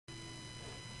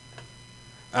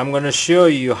I'm going to show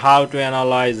you how to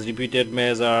analyze repeated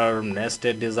measure,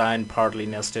 nested design, partly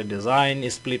nested design,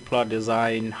 split plot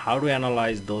design, how to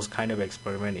analyze those kind of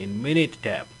experiment in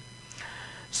Minitab.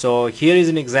 So here is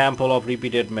an example of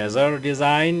repeated measure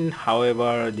design.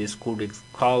 However, this could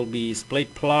be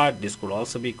split plot. This could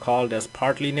also be called as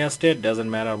partly nested. Doesn't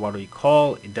matter what we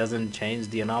call, it doesn't change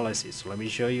the analysis. So let me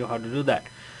show you how to do that.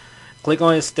 Click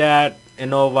on Stat,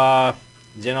 ANOVA,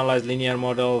 Generalized Linear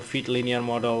Model, Fit Linear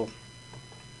Model,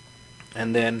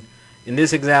 and then in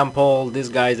this example these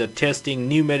guys are testing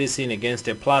new medicine against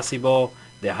a placebo.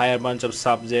 They hire a bunch of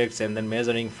subjects and then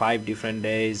measuring 5 different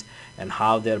days and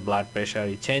how their blood pressure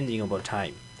is changing over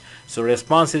time. So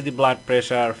response is the blood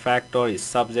pressure, factor is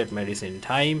subject, medicine,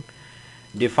 time.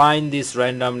 Define this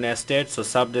random nested, so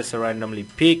subjects are randomly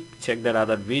picked. Check that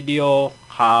other video,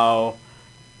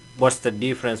 what's the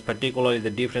difference, particularly the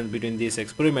difference between these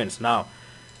experiments. Now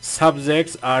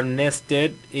subjects are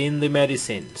nested in the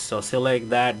medicine, so select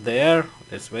that there.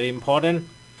 It's very important.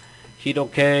 Hit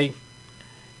OK.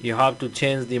 You have to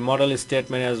change the model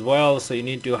statement as well, so you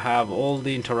need to have all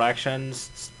the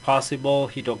interactions possible.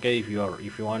 Hit OK if you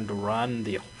want to run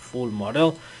the full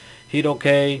model. Hit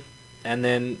OK and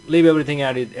then leave everything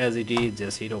as it is.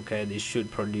 Just hit OK. This should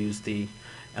produce the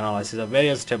analysis of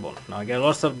variance table. Now I get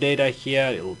lots of data here.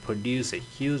 It will produce a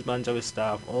huge bunch of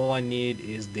stuff. All I need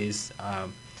is this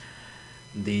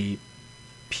the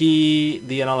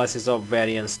analysis of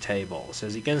variance table. So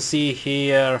as you can see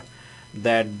here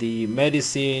that the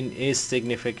medicine is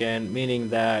significant, meaning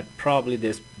that probably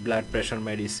this blood pressure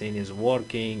medicine is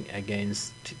working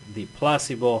against the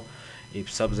placebo if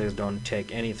subjects don't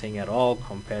take anything at all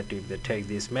compared to if they take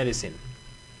this medicine.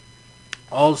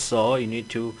 Also you need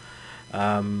to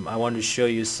I want to show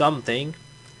you something.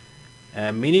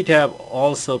 Minitab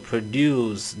also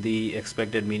produce the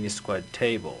expected mean squared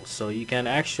table, so you can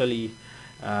actually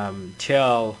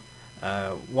tell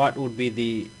what would be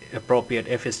the appropriate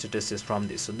F statistics from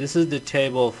this. So this is the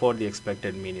table for the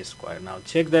expected mean square. Now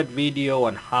check that video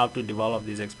on how to develop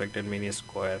this expected mean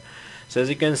square. So as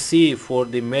you can see, for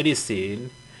the medicine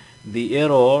the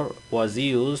error was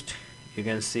used. You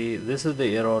can see this is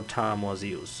the error term was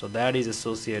used, so that is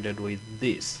associated with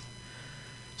this.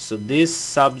 So this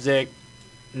subject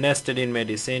nested in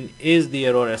medicine is the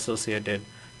error associated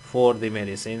for the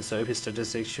medicine. So if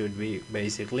statistics should be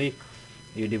basically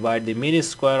you divide the mean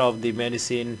square of the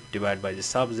medicine divided by the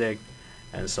subject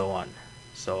and so on.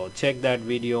 So check that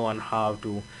video on how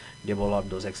to develop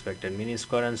those expected mean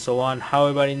square and so on.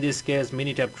 However, in this case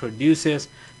Minitab produces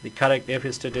the correct F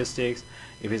statistics.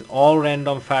 If it's all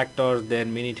random factors,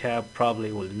 then Minitab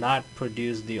probably will not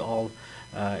produce the all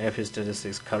F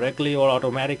statistics correctly or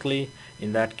automatically.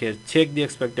 In that case, check the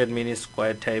expected mean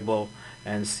square table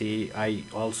and see. I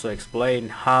also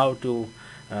explained how to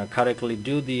correctly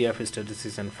do the F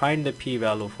statistics and find the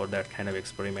p-value for that kind of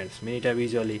experiments. Minitab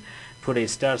usually put a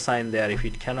star sign there if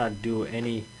it cannot do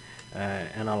any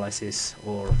analysis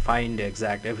or find the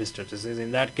exact F statistics.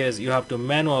 In that case, you have to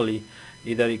manually,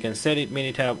 either you can set it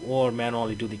Minitab or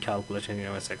manually do the calculation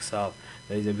in MS Excel.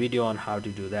 There is a video on how to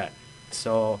do that.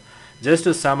 So just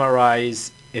to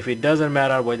summarize, if it doesn't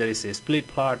matter whether it's a split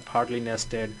plot, partly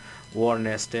nested,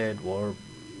 or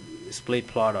split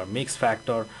plot or mixed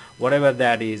factor, whatever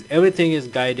that is, everything is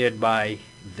guided by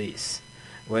this,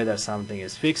 whether something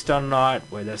is fixed or not,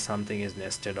 whether something is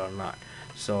nested or not.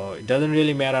 So it doesn't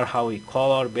really matter how we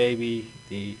call our baby.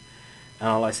 The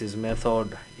analysis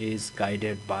method is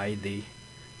guided by the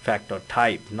factor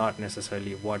type, not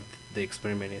necessarily what the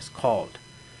experiment is called.